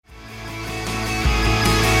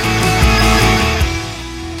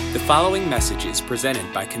following message is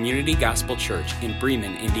presented by Community Gospel Church in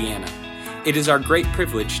Bremen, Indiana. It is our great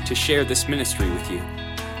privilege to share this ministry with you.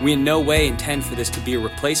 We in no way intend for this to be a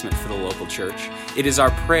replacement for the local church. It is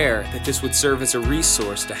our prayer that this would serve as a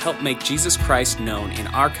resource to help make Jesus Christ known in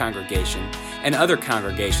our congregation and other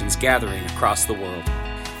congregations gathering across the world.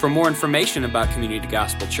 For more information about Community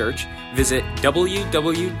Gospel Church, visit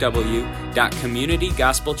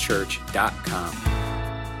www.communitygospelchurch.com.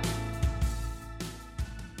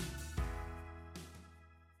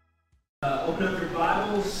 Open up your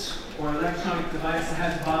Bibles or electronic device that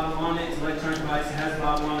has a Bible on it. It's an electronic device that has a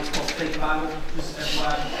Bible on it. It's called Fake Bible. Just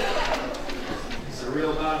FYI. It's a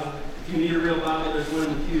real Bible. If you need a real Bible, there's one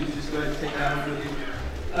in the pews. Just go ahead and take that one with you.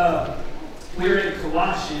 We're in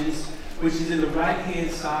Colossians, which is in the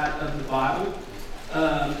right-hand side of the Bible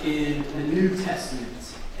in the New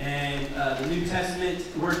Testament. And the New Testament,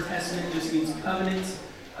 the word testament just means covenant.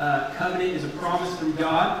 Covenant is a promise from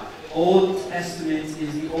God. Old Testament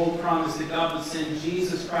is the old promise that God would send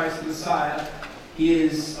Jesus Christ, the Messiah. He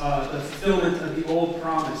is the fulfillment of the old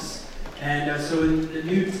promise. And so in the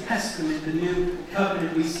New Testament, the new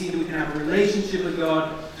covenant, we see that we can have a relationship with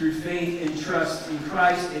God through faith and trust in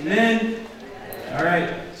Christ. Amen? All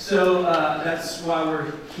right. So that's why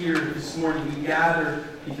we're here this morning. We gather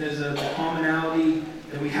because of the commonality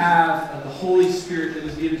that we have of the Holy Spirit that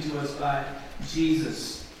was given to us by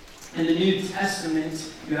Jesus. In the New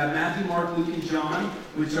Testament, you have Matthew, Mark, Luke, and John,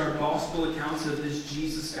 which are gospel accounts of this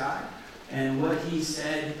Jesus guy. And what he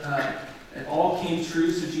said, it all came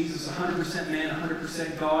true. So Jesus, 100% man,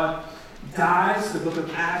 100% God, dies. The book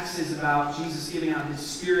of Acts is about Jesus giving out his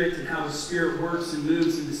Spirit and how his Spirit works and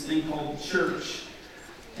moves in this thing called the church.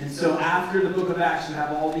 And so after the book of Acts, you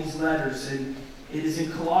have all these letters. And it is in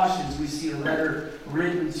Colossians we see a letter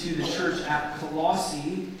written to the church at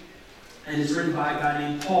Colossae. And it's written by a guy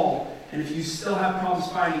named Paul. And if you still have problems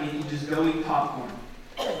finding it, you just go eat popcorn.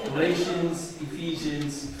 Galatians,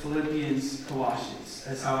 Ephesians, Philippians, Colossians.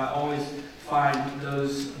 That's how I always find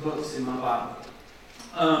those books in my Bible.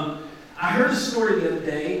 I heard a story the other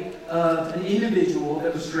day of an individual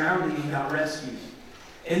that was drowning and got rescued.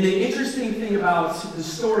 And the interesting thing about the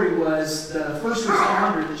story was the first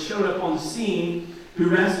responder that showed up on the scene who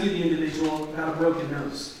rescued the individual got a broken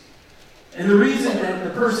nose. And the reason that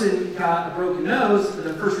the person got a broken nose,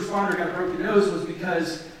 the first responder got a broken nose, was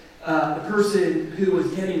because the person who was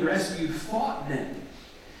getting rescued fought them.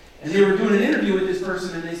 And they were doing an interview with this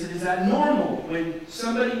person, and they said, is that normal? When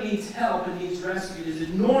somebody needs help and needs rescued, is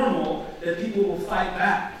it normal that people will fight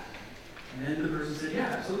back? And then the person said,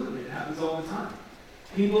 yeah, absolutely. It happens all the time.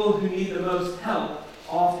 People who need the most help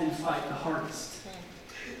often fight the hardest.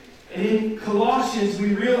 And in Colossians,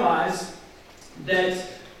 we realize that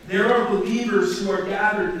there are believers who are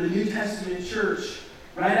gathered in the New Testament church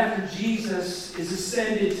right after Jesus is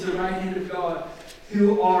ascended to the right hand of God,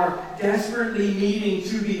 who are desperately needing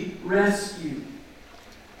to be rescued.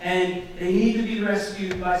 And they need to be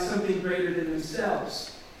rescued by something greater than themselves.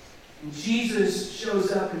 And Jesus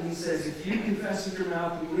shows up and he says, if you confess with your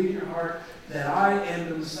mouth and believe in your heart that I am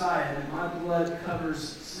the Messiah, that my blood covers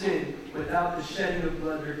sin, without the shedding of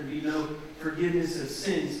blood there can be no forgiveness of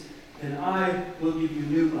sins, and I will give you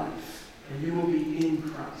new life, and you will be in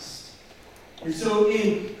Christ. And so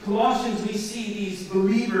in Colossians, we see these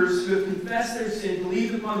believers who have confessed their sin,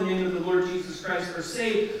 believed upon the name of the Lord Jesus Christ, are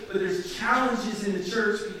saved, but there's challenges in the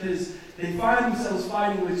church because they find themselves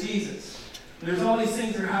fighting with Jesus. And there's all these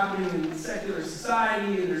things that are happening in secular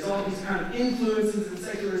society, and there's all these kind of influences in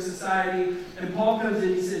secular society, and Paul comes in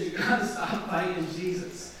and he says, you've got to stop fighting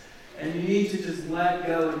Jesus, and you need to just let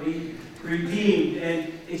go and be redeemed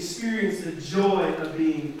and experience the joy of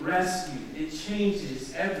being rescued. It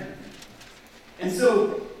changes everything. And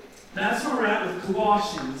so that's where we're at with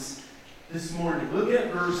Colossians this morning. Look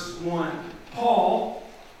at verse 1. Paul,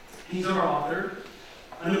 he's our author,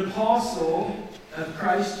 an apostle of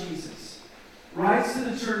Christ Jesus, writes to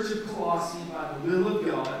the church of Colossae by the will of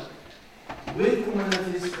God with one of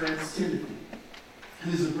his friends, Timothy,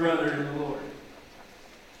 who's a brother in the Lord.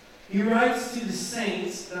 He writes to the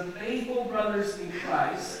saints, the faithful brothers in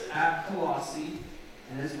Christ at Colossae,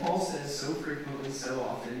 and as Paul says so frequently, so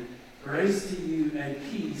often, grace to you and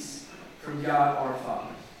peace from God our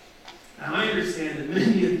Father. Now I understand that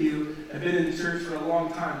many of you have been in the church for a long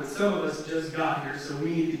time, but some of us just got here, so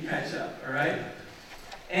we need to catch up, all right?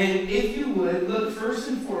 And if you would, look first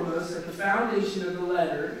and foremost at the foundation of the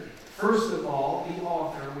letter, first of all, the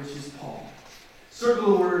author, which is Paul.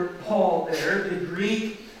 Circle the word Paul there. The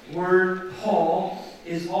Greek word Paul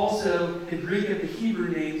is also the Greek of the Hebrew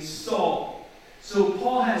name Saul. So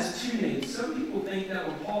Paul has two names. Some people think that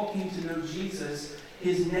when Paul came to know Jesus,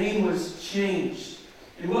 his name was changed.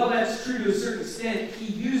 And while that's true to a certain extent, he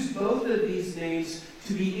used both of these names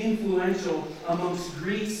to be influential amongst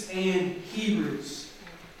Greeks and Hebrews.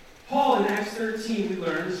 Paul in Acts 13, we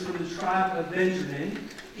learn, is from the tribe of Benjamin.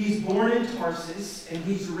 He's born in Tarsus, and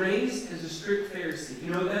he's raised as a strict Pharisee.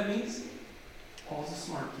 You know what that means? Paul's a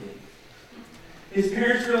smart kid. His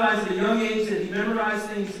parents realized at a young age that he memorized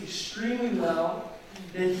things extremely well,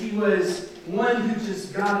 that he was one who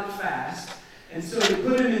just got it fast, and so they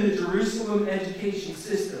put him in the Jerusalem education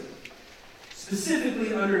system,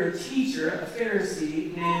 specifically under a teacher, a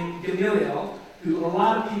Pharisee named Gamaliel, who a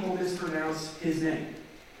lot of people mispronounce his name.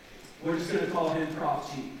 We're just going to call him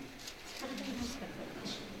Prof. G.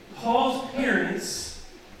 Paul's parents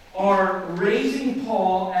are raising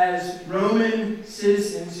Paul as Roman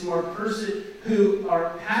citizens who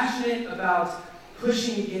are passionate about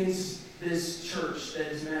pushing against this church that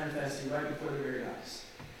is manifesting right before their very eyes.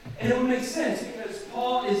 And it would make sense because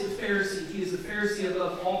Paul is a Pharisee. He is the Pharisee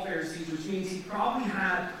above all Pharisees, which means he probably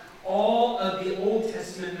had all of the Old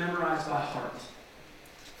Testament memorized by heart.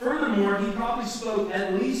 Furthermore, he probably spoke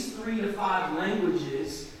at least 3 to 5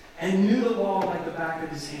 languages and knew the law like the back of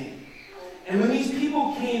his hand. And when these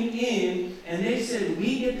people came in and they said,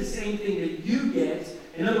 we get the same thing that you get,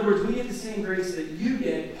 in other words, we get the same grace that you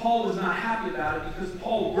get, Paul was not happy about it because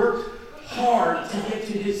Paul worked hard to get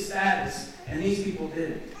to his status, and these people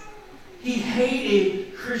didn't. He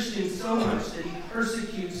hated Christians so much that he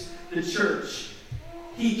persecutes the church.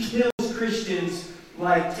 He kills Christians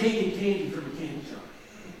like taking candy from a candy jar.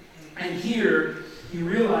 And here, he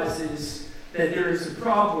realizes that there is a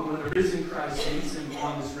problem when the risen Christ meets him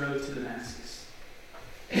on this road to Damascus.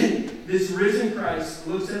 And this risen Christ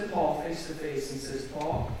looks at Paul face to face and says,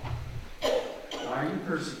 Paul, why are you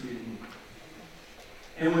persecuting me?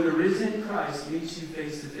 And when the risen Christ meets you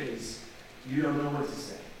face to face, you don't know what to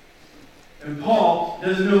say. And Paul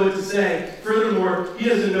doesn't know what to say. Furthermore, he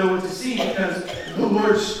doesn't know what to see because the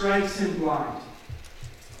Lord strikes him blind.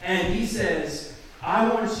 And he says, I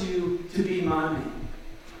want you to be my man.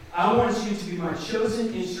 I want you to be my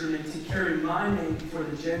chosen instrument to carry my name before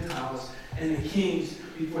the Gentiles and the kings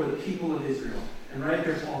before the people of Israel. And right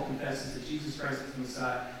there, Paul confesses that Jesus Christ is the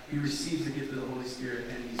Messiah. He receives the gift of the Holy Spirit,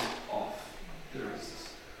 and he's off to the races.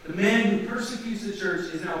 The man who persecutes the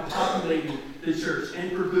church is now populating the church,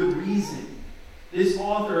 and for good reason. This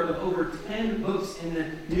author of over 10 books in the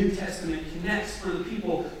New Testament connects for the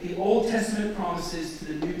people the Old Testament promises to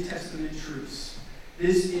the New Testament truths.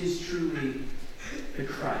 This is truly the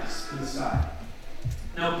Christ, the Messiah.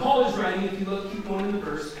 Now, Paul is writing, if you look, keep going in the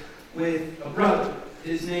verse, with a brother.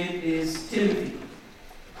 His name is Timothy.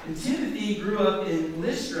 And Timothy grew up in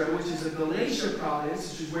Lystra, which is a Galatia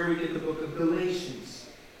province, which is where we get the book of Galatians.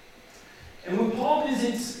 And when Paul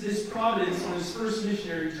visits this province on his first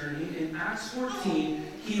missionary journey, in Acts 14,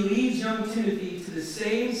 he leads young Timothy to the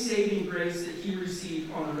same saving grace that he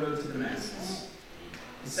received on the road to Damascus.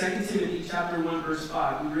 In 2 Timothy chapter 1, verse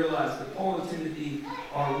 5, we realize that Paul and Timothy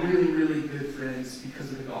are really, really good friends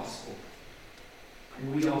because of the gospel.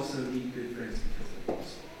 And we also need good friends because of the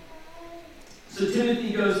gospel. So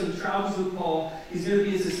Timothy goes and travels with Paul. He's going to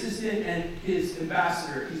be his assistant and his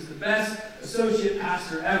ambassador. He's the best associate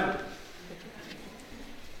pastor ever.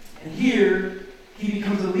 And here, he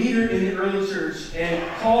becomes a leader in the early church. And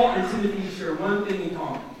Paul and Timothy share one thing in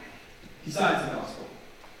common, besides the gospel.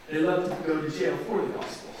 They love to go to jail for the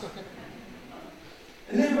gospel.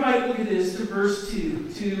 And then write, look at this, to verse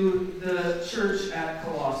 2, to the church at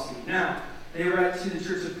Colossae. Now, they write to the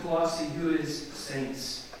church of Colossae, who is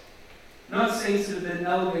saints. Not saints that have been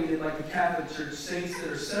elevated like the Catholic Church, saints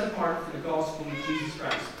that are set apart for the gospel of Jesus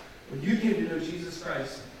Christ. When you came to know Jesus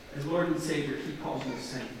Christ as Lord and Savior, he calls you a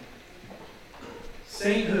saint.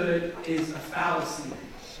 Sainthood is a fallacy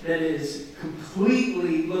that is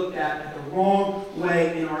completely looked at the wrong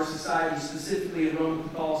way in our society, specifically in Roman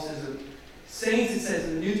Catholicism. Saints, it says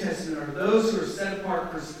in the New Testament, are those who are set apart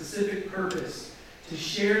for a specific purpose to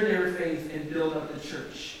share their faith and build up the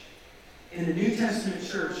church. In the New Testament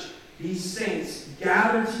church, these saints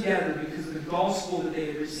gathered together because of the gospel that they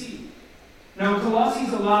had received. Now, Colossae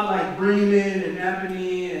is a lot like Bremen and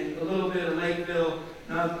Ebony and a little bit of Lakeville,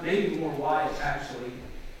 maybe more Wyatt, actually.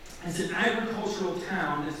 It's an agricultural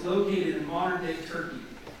town that's located in modern-day Turkey,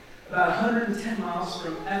 about 110 miles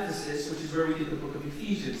from Ephesus, which is where we get the book of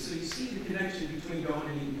Ephesians. So you see the connection between going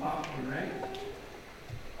and eating popcorn, right?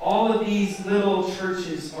 All of these little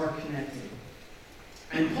churches are connected.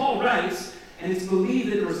 And Paul writes, and it's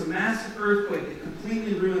believed that there was a massive earthquake that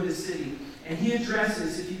completely ruined the city. And he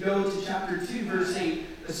addresses, if you go to chapter 2, verse 8,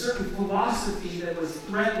 a certain philosophy that was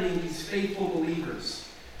threatening these faithful believers.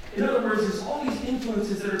 In other words, there's all these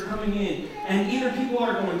influences that are coming in, and either people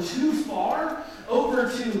are going too far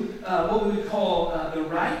over to what we would call the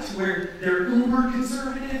right, where they're uber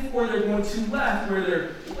conservative, or they're going too left, where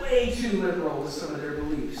they're way too liberal with some of their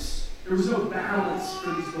beliefs. There was no balance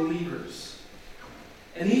for these believers.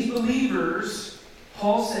 And these believers,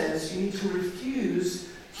 Paul says, you need to refuse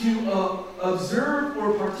to observe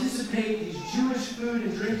or participate in these Jewish food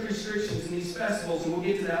and drink restrictions in these festivals, and we'll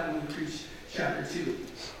get to that when we preach chapter 2.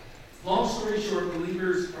 Long story short,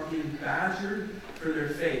 believers are being badgered for their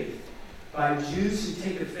faith by Jews who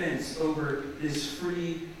take offense over this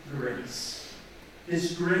free grace.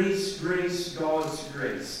 This grace, God's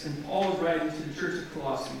grace. And Paul is writing to the church of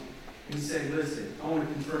Colossae, and he's saying, listen, I want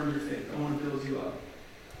to confirm your faith. I want to build you up.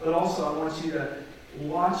 But also, I want you to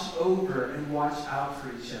watch over and watch out for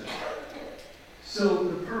each other. So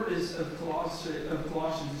the purpose of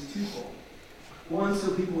Colossians is twofold. One,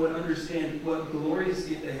 so people would understand what glorious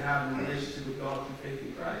gift they have in relationship with God through faith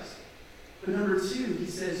in Christ. But number two, he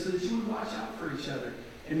says, so that you would watch out for each other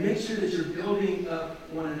and make sure that you're building up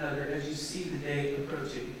one another as you see the day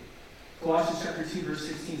approaching. Colossians chapter 2, verse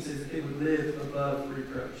 16 says that they would live above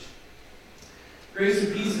reproach. Grace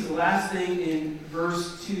and peace is the last thing in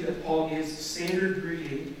verse 2 that Paul gives, standard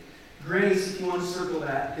greeting. Grace, if you want to circle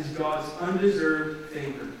that, is God's undeserved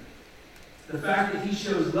favor. The fact that he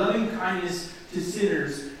shows loving kindness to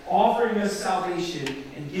sinners, offering us salvation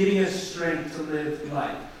and giving us strength to live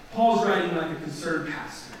life. Paul's writing like a concerned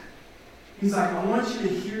pastor. He's like, I want you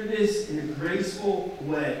to hear this in a graceful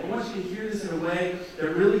way. I want you to hear this in a way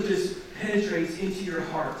that really just penetrates into your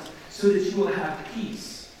heart so that you will have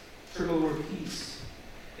peace. Circle the word peace.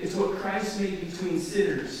 It's what Christ made between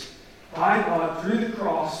sinners by God through the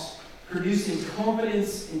cross, producing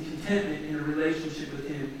confidence and contentment in a relationship with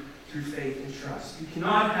him through faith and trust. You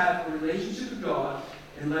cannot have a relationship with God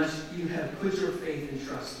unless you have put your faith and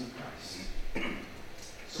trust in Christ.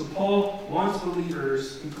 So Paul wants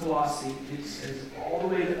believers in Colossae, it says, all the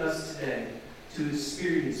way to us today, to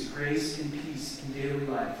experience grace and peace in daily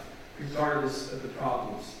life, regardless of the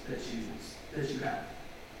problems that you have.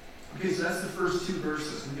 Okay, so that's the first two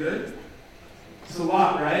verses. We good? It's a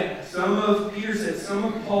lot, right? Peter said, some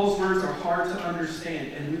of Paul's words are hard to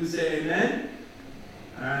understand. And we would say amen?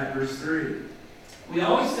 All right, verse 3. We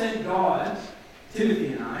always thank God,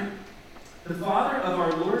 Timothy and I, the Father of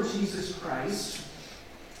our Lord Jesus Christ,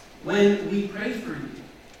 when we pray for you,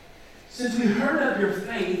 since we heard of your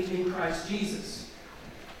faith in Christ Jesus,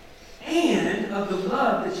 and of the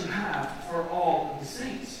love that you have for all of the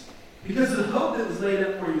saints, because of the hope that was laid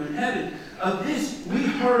up for you in heaven. Of this we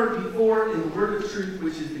heard before in the word of truth,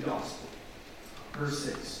 which is the gospel. Verse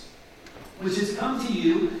 6. Which has come to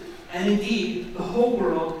you, and indeed the whole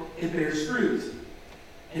world, it bears fruit.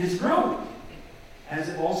 And it's growing, as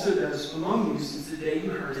it also does among you since the day you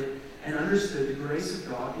heard it and understood the grace of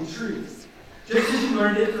God in truth. Just as you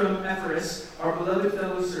learned it from Epaphras, our beloved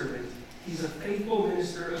fellow servant, he's a faithful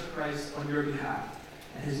minister of Christ on your behalf,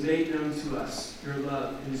 and has made known to us your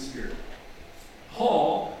love in the Spirit.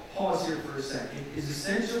 Paul, pause here for a second, is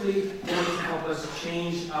essentially going to help us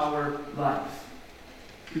change our life.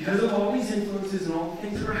 Because of all these influences and all the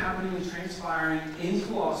things that are happening and transpiring in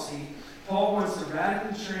Colossae, Paul wants to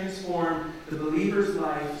radically transform the believer's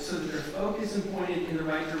life so that they're focused and pointed in the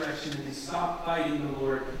right direction, and they stop fighting the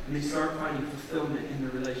Lord and they start finding fulfillment in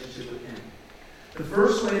their relationship with him. The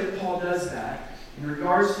first way that Paul does that, in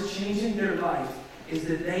regards to changing their life, is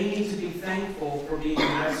that they need to be thankful for being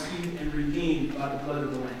rescued and redeemed by the blood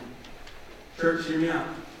of the Lamb. Church, hear me out.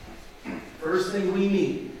 First thing we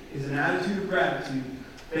need is an attitude of gratitude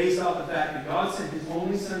based off the fact that God sent his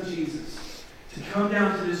only son, Jesus, to come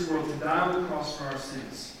down to this world to die on the cross for our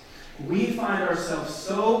sins. We find ourselves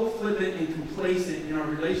so flippant and complacent in our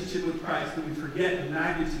relationship with Christ that we forget the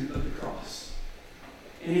magnitude of the cross.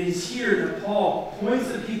 And it is here that Paul points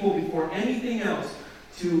the people before anything else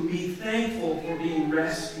to be thankful for being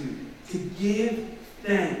rescued, to give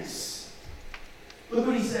thanks. Look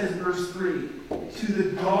what he says in verse 3. To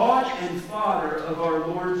the God and Father of our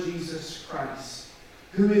Lord Jesus Christ,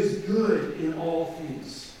 who is good in all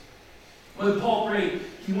things. When Paul prayed,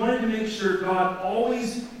 he wanted to make sure God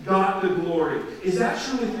always got the glory. Is that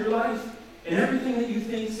true with your life? And everything that you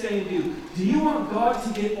think, say, and do. Do you want God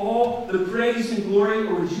to get all the praise and glory,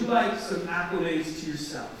 or would you like some accolades to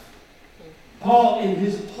yourself? Paul, in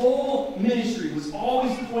his whole ministry, was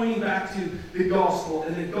always pointing back to the gospel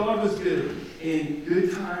and that God was good in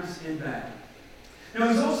good times and bad. Now,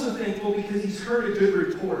 he's also thankful because he's heard a good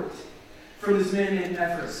report from this man named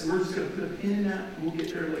Epaphras. And we're just going to put a pin in that, and we'll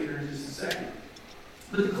get there later in just a second.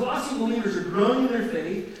 But the Colossian believers are growing in their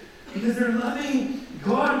faith. Because they're loving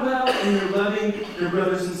God well and they're loving their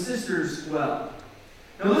brothers and sisters well.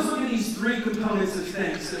 Now let's look at these three components of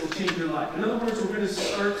thanks that will change your life. In other words, we're going to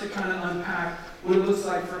start to kind of unpack what it looks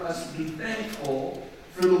like for us to be thankful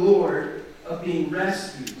for the Lord of being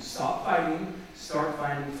rescued. Stop fighting, start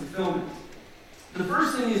finding fulfillment. The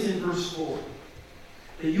first thing is in verse 4.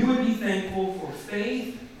 That you would be thankful for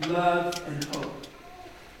faith, love, and hope.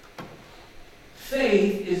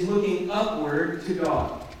 Faith is looking upward to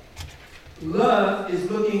God. Love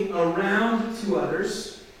is looking around to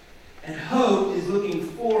others. And hope is looking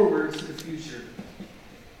forward to the future.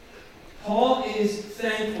 Paul is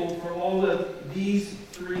thankful for all of these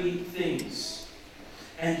three things.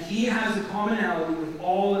 And he has a commonality with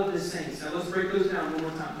all of the saints. Now let's break those down one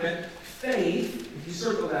more time. Okay? Faith, if you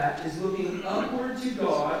circle that, is looking upward to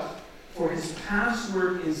God for his past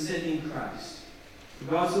work in sending Christ. For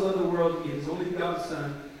God so loved the world, he gave his only begotten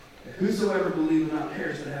Son, that whosoever believe will not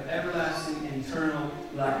perish, but have everlasting and eternal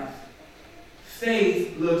life.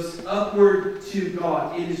 Faith looks upward to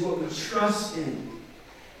God. It is what we trust in.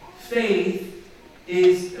 Faith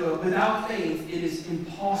is, without faith, it is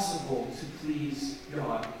impossible to please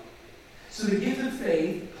God. So the gift of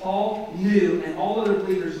faith, Paul knew, and all other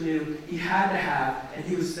believers knew, he had to have, and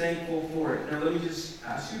he was thankful for it. Now let me just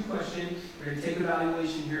ask you a question. We're going to take an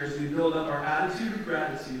evaluation here as we build up our attitude of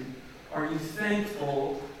gratitude. Are you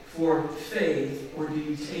thankful for faith, or do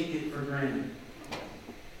you take it for granted?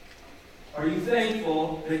 Are you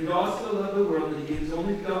thankful that God so loved the world that he gave his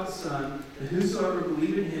only begotten Son, that whosoever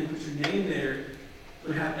believed in him, put your name there,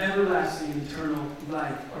 would have everlasting and eternal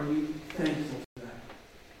life? Are you thankful for that?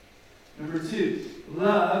 Number 2,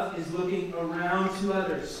 love is looking around to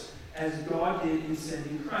others, as God did in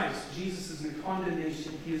sending Christ. Jesus is the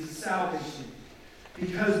condemnation, he is the salvation.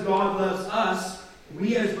 Because God loves us,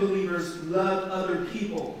 we as believers love other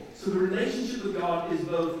people. So the relationship with God is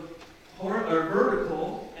both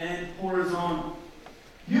vertical and horizontal.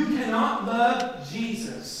 You cannot love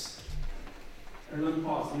Jesus. Let me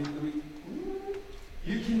pause.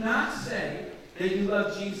 You cannot say that you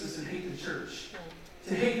love Jesus and hate the church.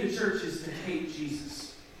 To hate the church is to hate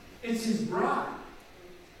Jesus. It's his bride.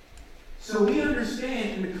 So we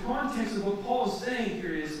understand in the context of what Paul is saying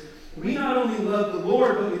here is, we not only love the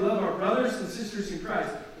Lord, but we love our brothers and sisters in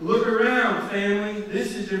Christ. Look around, family.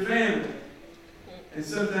 This is your family. And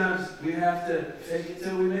sometimes we have to fake it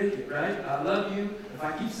till we make it, right? I love you. If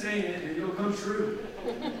I keep saying it, maybe it'll come true.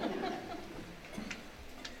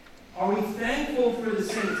 Are we thankful for the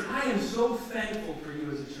saints? I am so thankful for you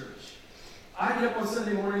as a church. I get up on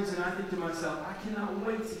Sunday mornings and I think to myself, I cannot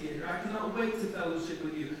wait to get here. I cannot wait to fellowship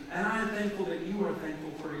with you. And I am thankful that you are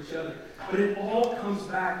thankful for each other. But it all comes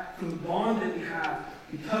back from the bond that we have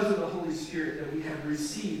because of the Holy Spirit that we have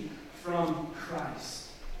received from Christ.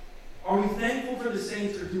 Are we thankful for the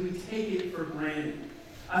saints, or do we take it for granted?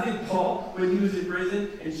 I think Paul, when he was in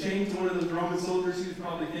prison and chained to one of those Roman soldiers, he was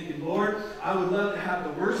probably thinking, Lord, I would love to have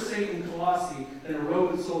the worst saint in Colossae than a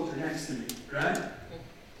Roman soldier next to me, right?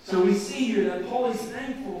 So we see here that Paul is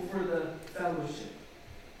thankful for the fellowship.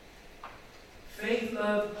 Faith,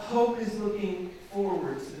 love, hope is looking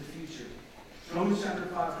forward to the future. Romans chapter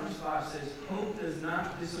 5, verse 5 says, hope does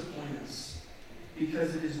not disappoint us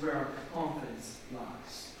because it is where our confidence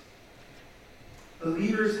lies.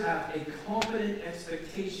 Believers have a confident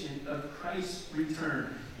expectation of Christ's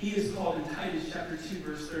return. He is called in Titus chapter 2,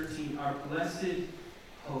 verse 13, our blessed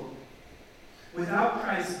hope. Without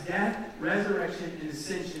Christ's death, resurrection, and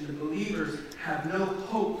ascension, the believers have no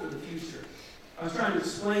hope for the future. I was trying to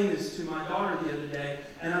explain this to my daughter the other day,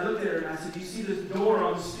 and I looked at her and I said, do you see this door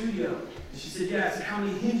on the studio? And she said, yeah. I said, how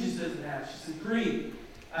many hinges does it have? She said, 3.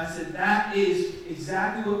 I said, that is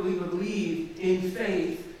exactly what we believe in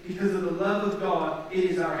faith. Because of the love of God, it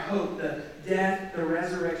is our hope, the death, the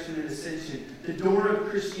resurrection, and ascension. The door of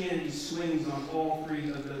Christianity swings on all 3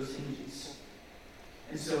 of those hinges.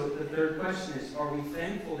 And so the third question is, are we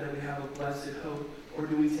thankful that we have a blessed hope, or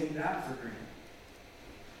do we take that for granted?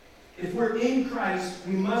 If we're in Christ,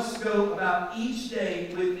 we must go about each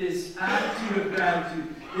day with this attitude of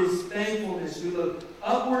gratitude, this thankfulness. We look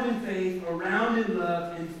upward in faith, around in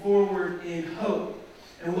love, and forward in hope.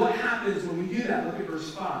 And what happens when we do that? Look at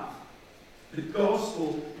verse 5. The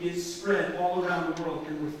gospel gets spread all around the world,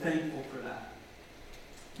 and we're thankful for that.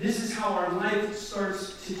 This is how our life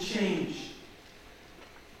starts to change.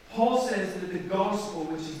 Paul says that the gospel,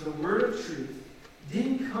 which is the word of truth,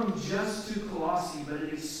 didn't come just to Colossae, but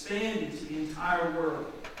it expanded to the entire world.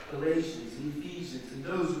 Galatians and Ephesians and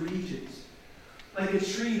those regions. Like a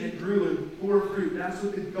tree that grew and bore fruit, that's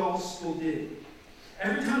what the gospel did.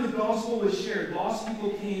 Every time the gospel was shared, lost people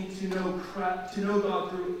came to know God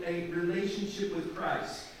through a relationship with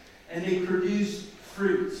Christ. and they produced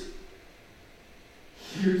fruit.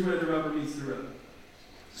 Here's where the rubber meets the road.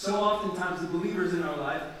 So oftentimes, the believers in our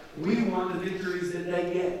life, we want the victories that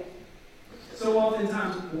they get. So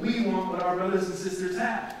oftentimes, we want what our brothers and sisters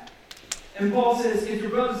have. And Paul says, if your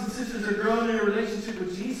brothers and sisters are growing in a relationship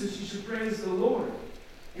with Jesus, you should praise the Lord.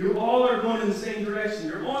 You all are going in the same direction.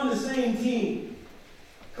 You're on the same team.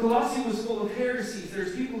 Colossae was full of heresies.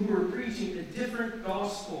 There's people who are preaching a different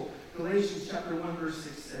gospel. Galatians chapter 1 verse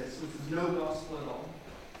 6 says, which was no gospel at all.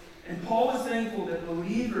 And Paul was thankful that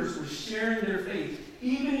believers were sharing their faith,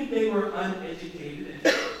 even if they were uneducated.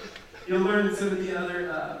 You'll learn in some of the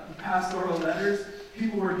other pastoral letters,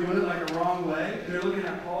 people were doing it like a wrong way. And they're looking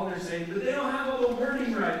at Paul and they're saying, but they don't have all the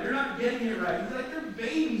wording right. They're not getting it right. He's like, they're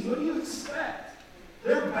babies. What do you expect?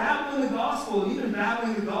 They're babbling the gospel. Even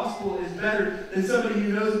babbling the gospel is better than somebody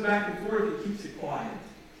who knows it back and forth and keeps it quiet.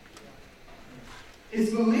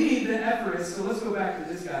 It's believed that Epaphras, so let's go back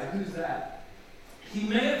to this guy. Who's that? He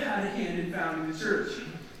may have had a hand in founding the church.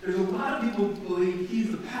 There's a lot of people who believe he's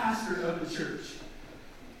the pastor of the church.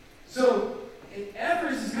 So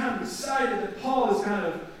Epaphras is kind of excited that Paul is kind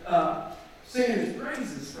of singing his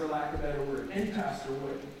praises, for lack of a better word, and Pastor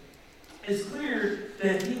Wood. It's clear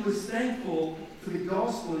that he was thankful for the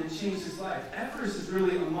gospel and it changed his life. Epaphras is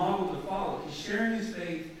really a model to follow. He's sharing his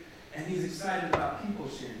faith and he's excited about people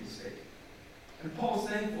sharing his faith. And Paul's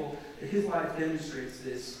thankful that his life demonstrates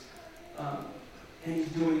this, and he's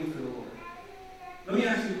doing it for the Lord. Let me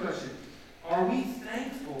ask you a question. Are we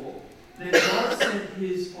thankful that God sent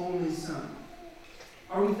his only son?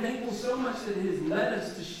 Are we thankful so much that it has led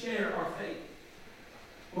us to share our faith?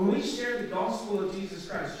 When we share the gospel of Jesus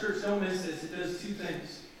Christ, church, don't miss this. It does two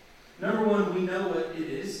things. Number one, we know what it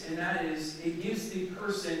is, and that is it gives the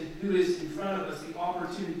person who is in front of us the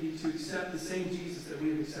opportunity to accept the same Jesus that we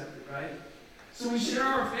have accepted, right? So we share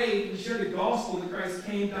our faith, we share the gospel that Christ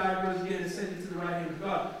came, died, rose again, and ascended to the right hand of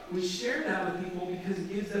God. We share that with people because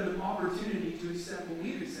it gives them an opportunity to accept what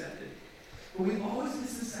we've accepted. But we always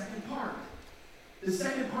miss the second part. The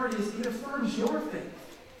second part is it affirms your faith.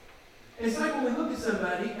 It's like when we look at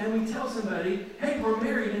somebody and we tell somebody, hey, we're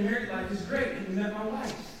married and married life is great. Have you met my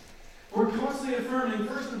wife? We're constantly affirming,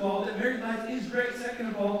 first of all, that married life is great. Second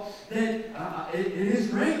of all, that it is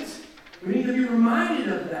great. We need to be reminded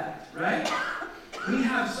of that, right? We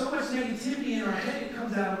have so much negativity in our head, it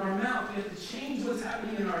comes out of our mouth. We have to change what's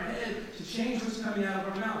happening in our head to change what's coming out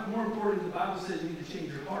of our mouth. More importantly, the Bible says you need to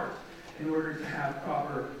change your heart in order to have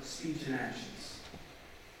proper speech and actions.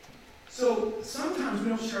 So sometimes we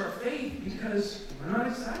don't share our faith because we're not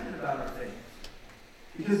excited about our faith.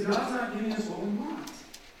 Because God's not giving us what we want.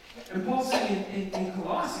 And Paul's saying in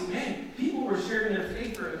Colossae, man, people were sharing their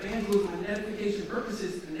faith for evangelism and edification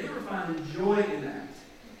purposes, and they were finding joy in that.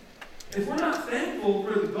 If we're not thankful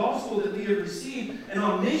for the gospel that we have received and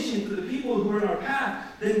on mission for the people who are in our path,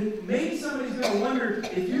 then maybe somebody's going to wonder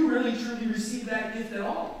if you really truly received that gift at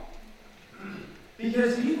all.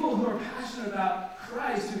 Because people who are passionate about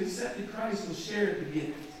Christ, who accepted Christ, will share the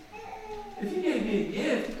gift. If you gave me a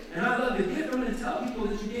gift and I love the gift, I'm going to tell people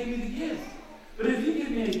that you gave me the gift. But if you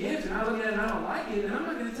give me a gift and I look at it and I don't like it, then I'm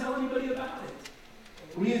not going to tell anybody about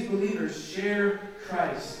it. We as believers share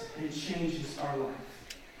Christ and it changes our life.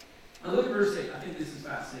 Now look at verse 8. I think this is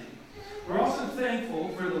fascinating. We're also thankful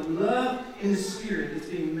for the love in the Spirit that's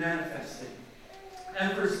being manifested.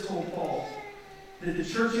 Epaphras told Paul that the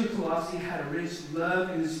church in Colossae had a rich love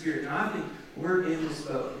in the Spirit. And I think we're in this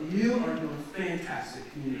boat. You are doing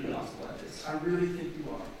fantastic community gospel at this. I really think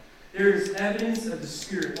you are. There is evidence of the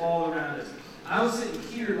Spirit all around us. I was sitting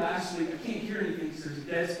here last week. I can't hear anything because there's a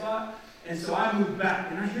dead spot. And so I moved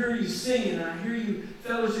back, and I hear you singing, and I hear you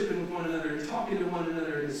fellowshipping with one another and talking to one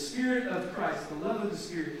another. The Spirit of Christ, the love of the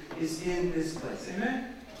Spirit, is in this place.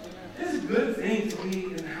 Amen? It's a good thing to be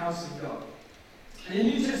in the house of God. And in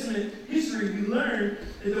New Testament history, we learn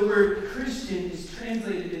that the word Christian is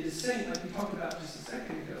translated into saint, like we talked about just a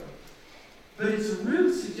second ago. But its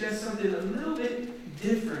root suggests something a little bit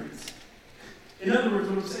different. In other words,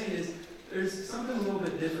 what I'm saying is, there's something a little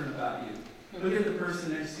bit different about you. Look at the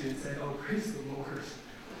person next to you and say, oh, praise the Lord.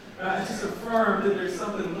 Just affirm that there's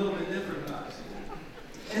something a little bit different about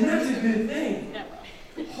you. And that's a good thing.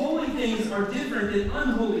 Holy things are different than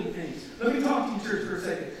unholy things. Let me talk to you, church, for a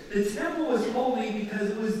second. The temple was holy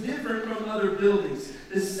because it was different from other buildings.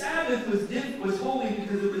 The Sabbath was holy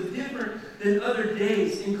because it was different than other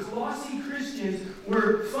days. And Colossae Christians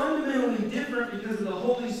were fundamentally different because of the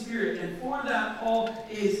Holy Spirit. And for that, Paul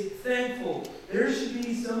is thankful. There should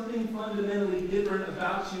be something fundamentally different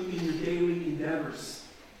about you in your daily endeavors.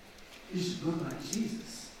 You should look like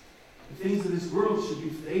Jesus. The things of this world should be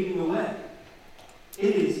fading away.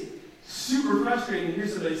 It is Super frustrating to hear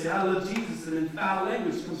somebody say, I love Jesus, and then foul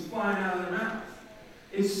language comes flying out of their mouth.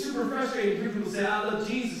 It's super frustrating to hear people say, I love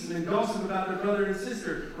Jesus, and then gossip about their brother and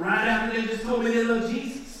sister right after they just told me they love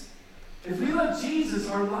Jesus. If we love Jesus,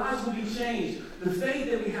 our lives will be changed. The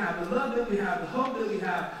faith that we have, the love that we have, the hope that we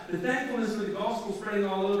have, the thankfulness for the gospel spreading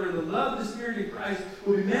all over, and the love of the Spirit in Christ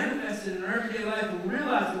will be manifested in our everyday life, and we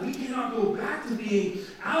realize that we cannot go back to being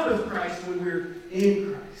out of Christ when we're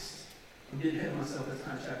in Christ. I'm getting ahead of myself. That's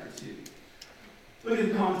kind of chapter 2. Look at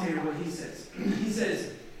the commentator, what he says. He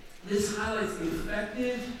says, this highlights the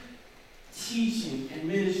effective teaching and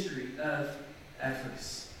ministry of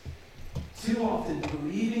Ephesus. Too often,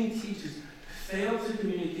 believing teachers fail to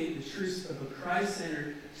communicate the truths of a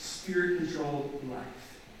Christ-centered, Spirit-controlled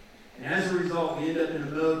life. And as a result, we end up in a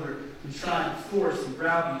mode where we try to force and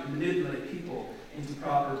browbeat and manipulate people into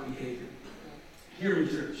proper behavior. Hear me,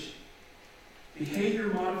 church. Behavior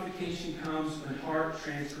modification comes when heart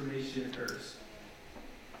transformation occurs.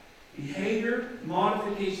 Behavior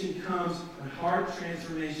modification comes when heart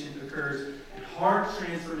transformation occurs. And heart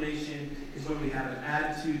transformation is when we have an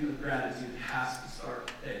attitude of gratitude. It has to start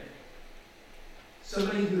there.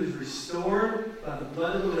 Somebody who is restored by the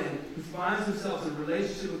blood of the Lamb, who finds themselves in a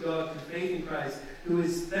relationship with God through faith in Christ, who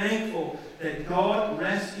is thankful that God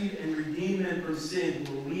rescued and redeemed them from sin,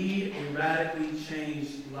 will lead a radically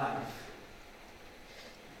changed life.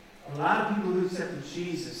 A lot of people who accepted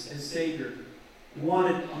Jesus as Savior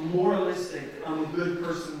wanted a moralistic, I'm a good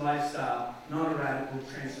person lifestyle, not a radical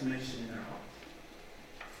transformation in their heart.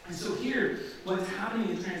 And so here, what's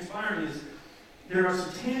happening and transpiring is there are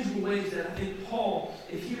some tangible ways that I think Paul,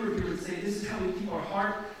 if he were here, would say this is how we keep our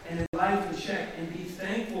heart and life in check and be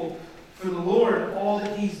thankful for the Lord, all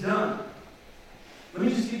that He's done. Let me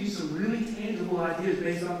just give you some really tangible ideas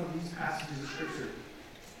based off of these passages of Scripture.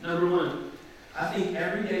 Number one, I think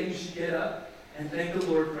every day you should get up and thank the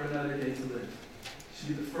Lord for another day to live. It should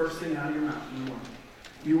be the first thing out of your mouth in the morning.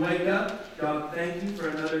 You wake up, God, thank you for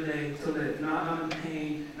another day to live. Not I'm in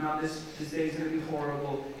pain, not this day is going to be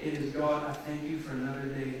horrible. It is, God, I thank you for another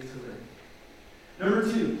day to live. Number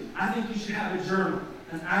two, I think you should have a journal,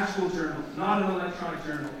 an actual journal, not an electronic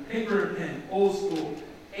journal. Paper and pen, old school,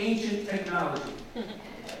 ancient technology.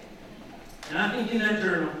 And I think in that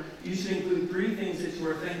journal, you should include 3 things that you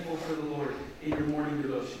are thankful for the Lord in your morning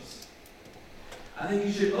devotions. I think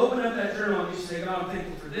you should open up that journal and you should say, God, I'm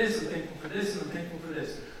thankful for this, I'm thankful for this, and I'm thankful for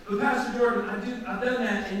this. But Pastor Jordan, I've done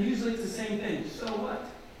that, and usually it's the same thing. So what?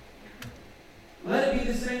 Let it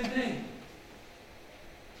be the same thing.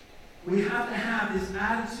 We have to have this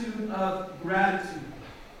attitude of gratitude.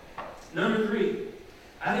 Number 3,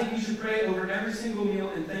 I think you should pray over every single meal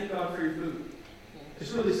and thank God for your food.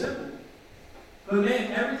 It's really simple. But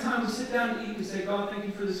man, every time we sit down to eat, we say, God, thank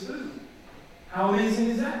you for this food. How amazing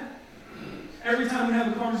is that? Every time we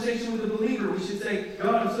have a conversation with a believer, we should say,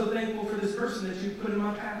 God, I'm so thankful for this person that you put in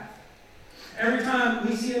my path. Every time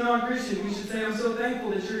we see a non-Christian, we should say, I'm so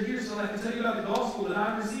thankful that you're here so I can tell you about the gospel that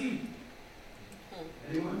I've received.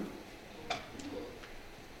 Anyone?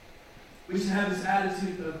 We should have this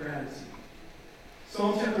attitude of gratitude.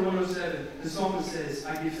 Psalm chapter 107, the psalmist says,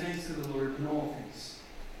 I give thanks to the Lord in all things.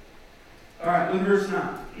 All right, look at verse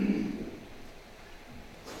 9.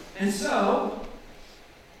 And so,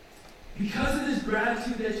 because of this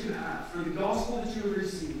gratitude that you have for the gospel that you have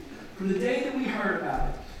received, from the day that we heard about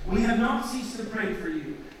it, we have not ceased to pray for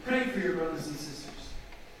you. Pray for your brothers and sisters.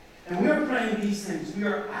 And we are praying these things. We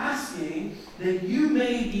are asking that you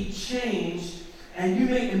may be changed and you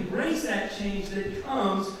may embrace that change that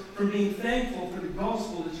comes from being thankful for the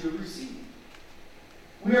gospel that you have received.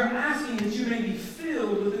 We are asking that you may be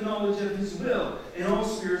filled with the knowledge of His will in all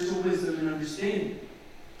spiritual wisdom and understanding.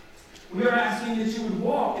 We are asking that you would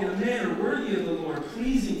walk in a manner worthy of the Lord,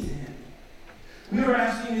 pleasing to Him. We are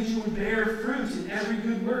asking that you would bear fruit in every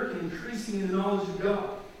good work, increasing in the knowledge of God.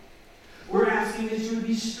 We're asking that you would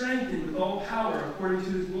be strengthened with all power according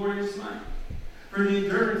to His glorious might, for the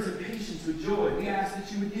endurance and patience with joy. We ask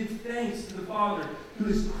that you would give thanks to the Father who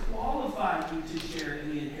has qualified you to share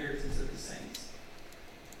in the inheritance of the saints.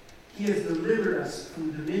 He has delivered us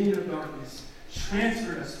from the dominion of darkness,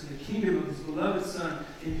 transferred us to the kingdom of His beloved Son,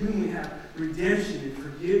 in whom we have redemption and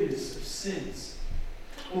forgiveness of sins.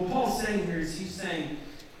 What Paul's saying here is he's saying,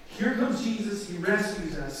 here comes Jesus, He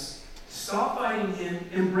rescues us. Stop fighting Him,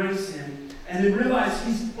 embrace Him, and then realize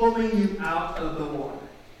He's pulling you out of the water.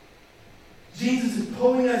 Jesus is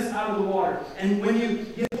pulling us out of the water. And when you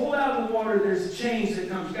get pulled out of the water, there's a change that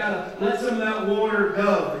comes. You've got to let some of that water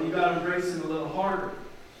go, and you've got to embrace Him a little harder.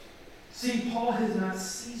 See, Paul has not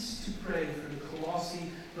ceased to pray for the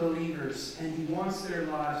Colossae believers, and he wants their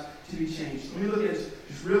lives to be changed. Let me look at this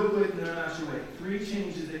just real quick, and then I'm out your way. 3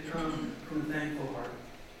 changes that come from a thankful heart.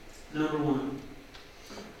 Number 1,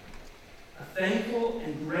 a thankful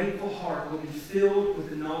and grateful heart will be filled with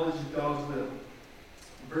the knowledge of God's will.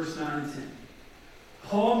 Verse 9 and 10.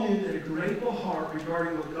 Paul knew that a grateful heart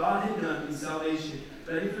regarding what God had done in salvation,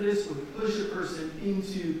 ready for this, would push a person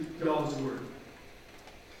into God's Word.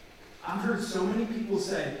 I've heard so many people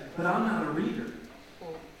say, but I'm not a reader.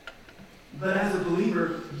 But as a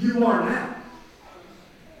believer, you are now.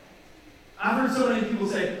 I've heard so many people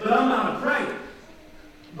say, but I'm not a prayer.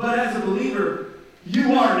 But as a believer,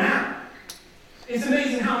 you are now. It's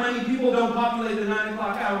amazing how many people don't populate the 9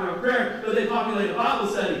 o'clock hour of prayer, but they populate a Bible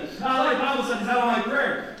study. I like Bible studies, I don't like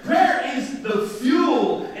prayer. Prayer is the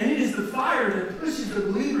fuel, and it is the fire that pushes the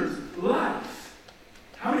believer's life.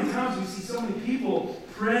 How many times do we see so many people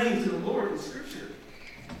praying to the Lord in Scripture?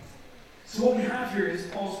 So what we have here is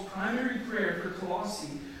Paul's primary prayer for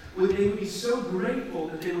Colossae, where they would be so grateful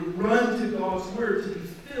that they would run to God's Word to be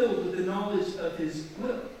filled with the knowledge of His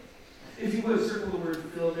will. If you would, circle the word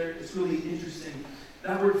fill there. It's really interesting.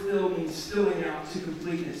 That word fill means filling out to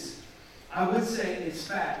completeness. I would say it's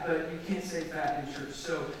fat, but you can't say fat in church.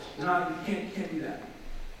 So you can't do that.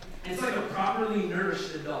 It's like a properly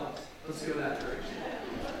nourished adult. Let's go that direction.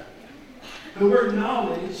 The word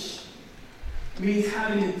knowledge means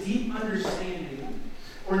having a deep understanding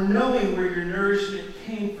or knowing where your nourishment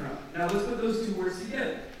came from. Now let's put those 2 words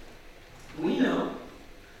together. We know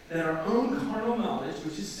that our own carnal knowledge,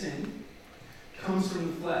 which is sin, comes from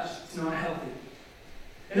the flesh. It's not healthy.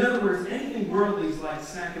 In other words, anything worldly is like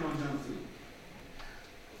snacking on junk food.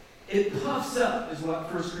 It puffs up, is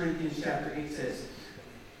what 1 Corinthians chapter 8 says.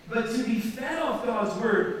 But to be fed off God's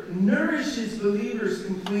Word nourishes believers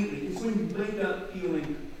completely. It's when you wake up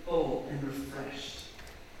feeling full and refreshed.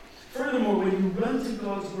 Furthermore, when you run to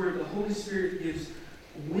God's Word, the Holy Spirit gives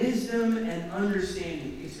wisdom and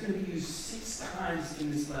understanding. It's going to be used 6 times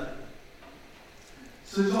in this letter.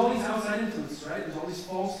 So there's all these outside influences, right? There's all these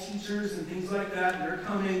false teachers and things like that. And they're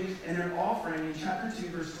coming and they're offering, in chapter 2,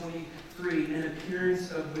 verse 23, an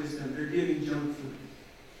appearance of wisdom. They're giving junk food.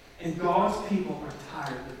 And God's people are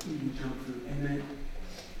tired of eating junk food. Amen?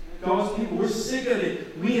 God's people, we're sick of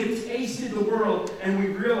it. We have tasted the world and we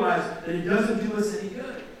realize that it doesn't do us any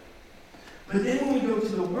good. But then when we go to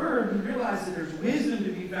the Word, we realize that there's wisdom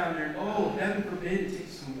to be found there. Oh, heaven forbid it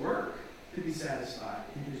takes some work to be satisfied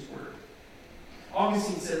in His Word.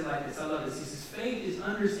 Augustine said it like this. I love this. He says, faith is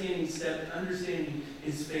understanding step, and understanding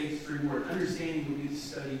is faith's reward. Understanding will be the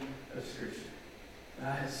study of Scripture. And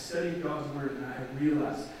I have studied God's Word, and I have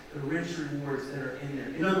realized the rich rewards that are in there.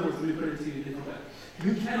 In other words, let me put it to you a different way.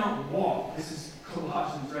 You cannot walk, this is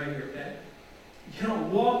Colossians right here, okay? You cannot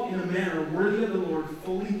walk in a manner worthy of the Lord,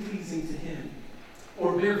 fully pleasing to Him,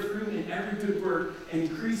 or bear fruit in every good work and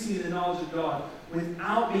increasing in the knowledge of God,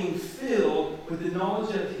 without being filled with the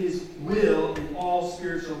knowledge of His will and all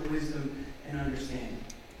spiritual wisdom and understanding.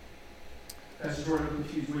 Pastor Jordan, I'm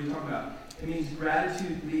confused. What are you talking about? It means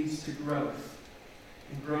gratitude leads to growth,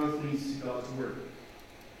 and growth leads to God's Word.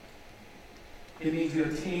 It means you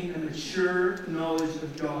obtain a mature knowledge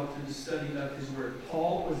of God through the study of His Word.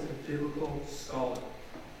 Paul was a biblical scholar.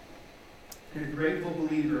 And a grateful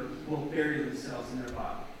believer will bury themselves in their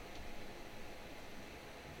Bible.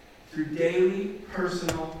 Through daily,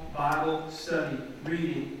 personal Bible study,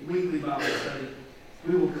 reading, weekly Bible study,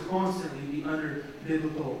 we will constantly be under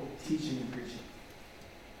biblical teaching and preaching.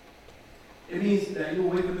 It means that you will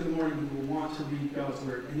wake up in the morning and you will want to read God's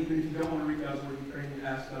Word. And even if you don't want to read God's Word, you pray and you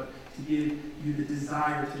ask God to give you the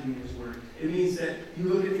desire to read His Word. It means that you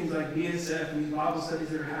look at things like BSF and these Bible studies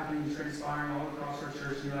that are happening and transpiring all across our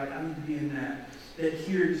church, and you're like, I need to be in that. That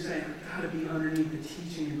here you're saying, I've got to be underneath the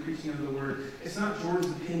teaching and preaching of the Word. It's not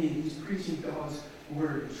Jordan's opinion. He's preaching God's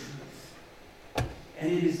Word and truth.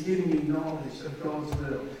 And it is giving me knowledge of God's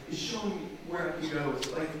will. It's showing me where I can go.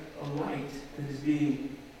 It's like a light that is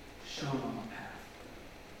being shown on my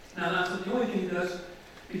path. Now, that's not the only thing it does,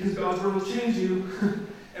 because God's Word will change you.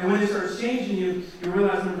 And when it starts changing you, you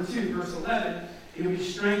realize, number 2, verse 11, it will be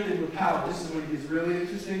strengthened with power. This is when it gets really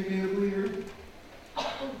interesting being a believer.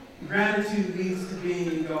 Gratitude leads to being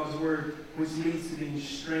in God's Word, which leads to being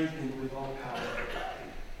strengthened with all power.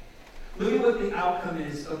 Look at what the outcome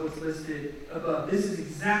is of what's listed above. This is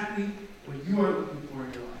exactly what you are looking for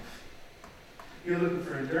in your life. You're looking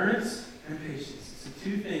for endurance and patience. It's the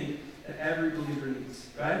 2 things that every believer needs,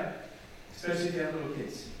 right? Especially if you have little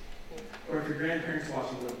kids. Or if your grandparents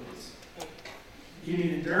watching little kids. You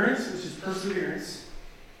need endurance, which is perseverance.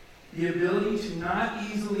 The ability to not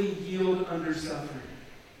easily yield under suffering.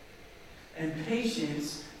 And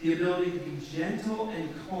patience, the ability to be gentle and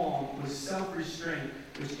calm with self-restraint,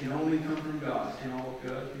 which can only come from God. And all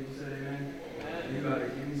good. People said amen. You better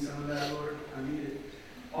give me some of that, Lord. I need it.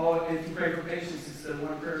 If you pray for patience, it's the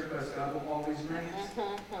one prayer request God will always grant.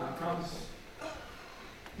 I promise.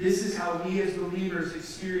 This is how we as believers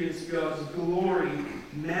experience God's glory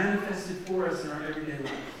manifested for us in our everyday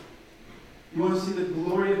life. You want to see the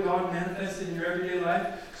glory of God manifested in your everyday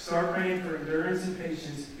life? Start praying for endurance and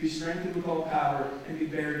patience, be strengthened with all power, and be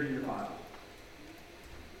buried in your Bible.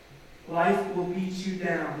 Life will beat you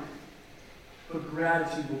down, but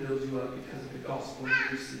gratitude will build you up because of the gospel you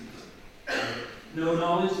received. No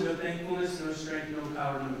knowledge, no thankfulness, no strength, no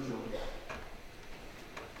power, no joy.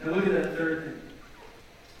 Now look at that third thing.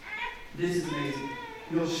 This is amazing.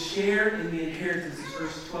 You'll share in the inheritance,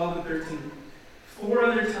 verses 12 and 13. 4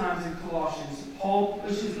 other times in Colossians, Paul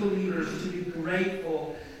pushes believers to be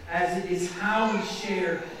grateful, as it is how we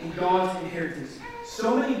share in God's inheritance.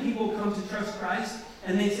 So many people come to trust Christ,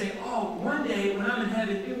 and they say, oh, one day when I'm in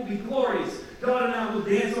heaven, it will be glorious. God and I will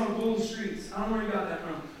dance on golden streets. I don't know where you got that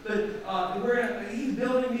from. But he's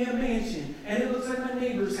building me a mansion, and it looks like my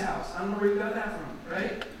neighbor's house. I don't know where you got that from,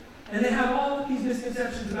 right? And they have all of these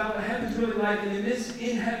misconceptions about what heaven's really like, and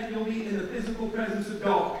in heaven you'll be in the physical presence of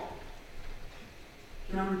God.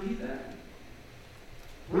 Can I repeat that?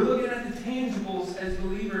 We're looking at the tangibles as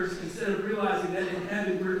believers instead of realizing that in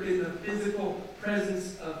heaven we're in the physical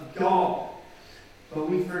presence of God. But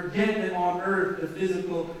we forget that on earth the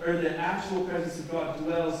physical or the actual presence of God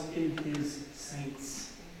dwells in His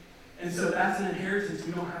saints. And so that's an inheritance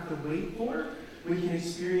we don't have to wait for. We can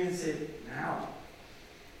experience it now.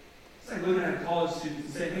 It's like looking at a college student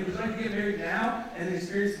and saying, hey, would you like to get married now and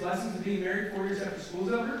experience the blessings of being married 4 years after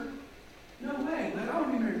school's over? No way. Like, I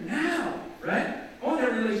want to be married now, right? I want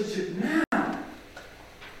that relationship now.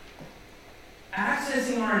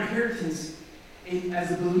 Accessing our inheritance as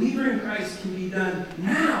a believer in Christ can be done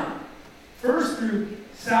now. First through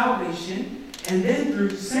salvation and then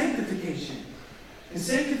through sanctification. And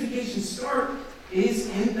sanctification is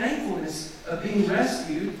in thankfulness of being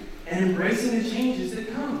rescued and embracing the changes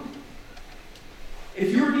that come.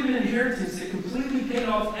 If you were given an inheritance that completely paid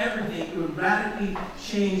off everything, it would radically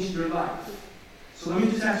change your life. So let me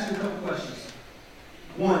just ask you a couple questions.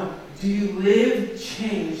 1, do you live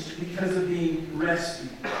changed because of being rescued?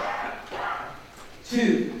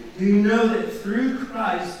 2, do you know that through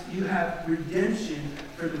Christ you have redemption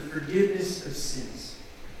for the forgiveness of sins?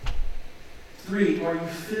 3, are you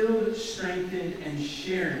filled, strengthened, and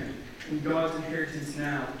sharing in God's inheritance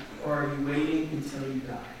now, or are you waiting until you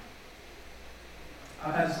die?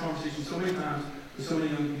 I've had this conversation so many times with so many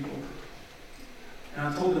young people. And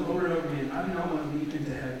I've told them over and over again, I do not want to leap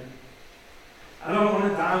into heaven. I don't want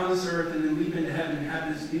to die on this earth and then leap into heaven and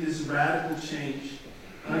have this be this radical change.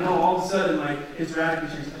 And I know all of a sudden, it's radical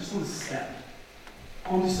change. I just want to step.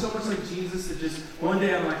 I want to be so much like Jesus that just one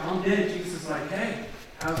day I'm like, I'm dead. Jesus is like, hey,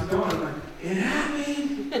 how's it going? I'm like, it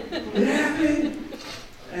happened. It happened.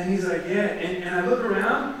 And he's like, yeah. And I look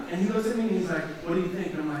around and he looks at me and he's like, what do you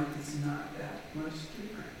think? And I'm like, it's not that much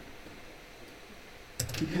different.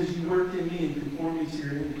 Because you worked in me and conformed me to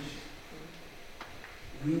your image.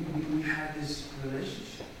 We had this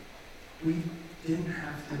relationship. We didn't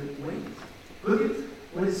have to wait. Look at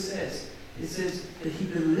what it says. It says that He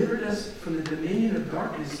delivered us from the dominion of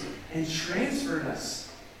darkness and transferred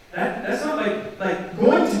us. That's not like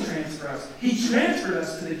going to transfer us. He transferred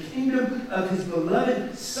us to the kingdom of His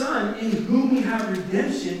beloved Son, in whom we have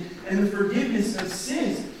redemption and the forgiveness of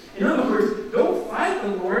sins. In other words, don't fight the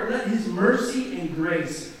Lord. Let His mercy and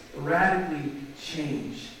grace radically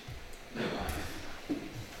change your life.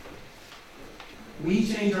 We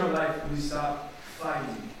change our life when we stop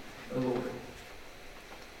fighting the Lord.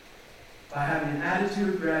 By having an attitude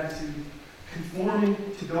of gratitude, conforming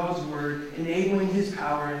to God's word, enabling His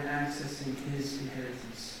power, and accessing His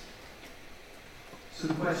inheritance. So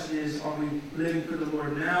the question is, are we living for the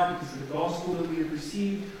Lord now because of the gospel that we have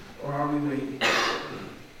received, or are we waiting?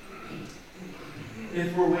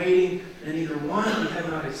 If we're waiting, then either 1, we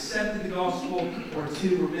have not accepted the gospel, or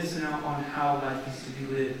 2, we're missing out on how life is to be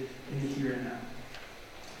lived in the here and now.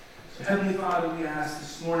 So Heavenly Father, we ask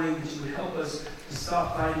this morning that You would help us to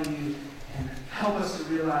stop fighting You and help us to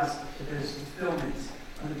realize that there's fulfillment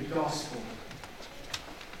under the gospel.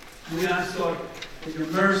 We ask, Lord, that Your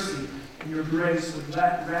mercy and Your grace would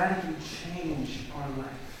radically change our life.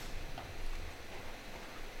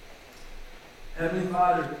 Heavenly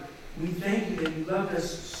Father, we thank You that You loved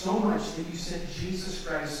us so much that You sent Jesus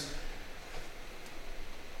Christ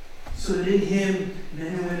so that in him men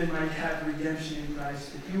and women might have redemption in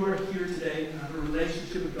Christ. If you are here today and have a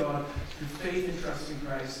relationship with God through faith and trust in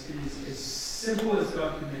Christ, it is as simple as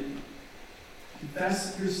God commanded you.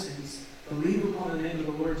 Confess your sins, believe upon the name of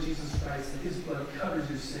the Lord Jesus Christ, that his blood covers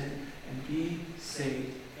your sin, and be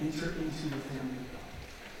saved. Enter into the family of God.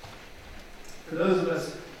 For those of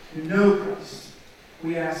us who know Christ,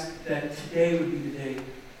 we ask that today would be the day,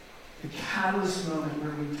 the catalyst moment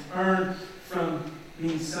where we turn from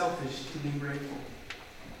being selfish to being grateful.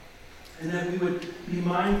 And that we would be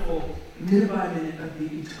mindful, minute by minute, of the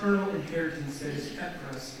eternal inheritance that is kept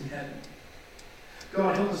for us in heaven.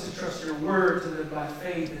 God, help us to trust your word, to live by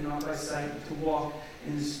faith and not by sight, to walk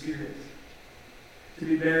in the Spirit, to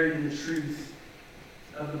be buried in the truth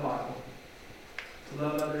of the Bible, to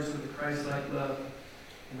love others with a Christ-like love.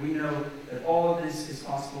 And we know that all of this is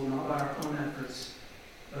possible not by our own efforts,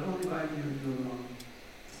 but only by you and you alone.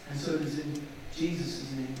 And so it is in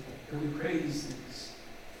Jesus' name that we pray these things.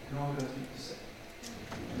 And all God's people say.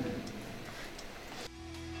 Amen.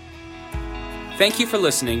 Thank you for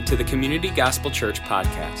listening to the Community Gospel Church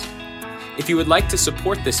podcast. If you would like to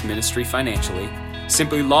support this ministry financially,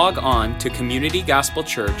 simply log on to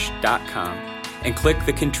communitygospelchurch.com and click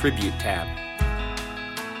the Contribute tab.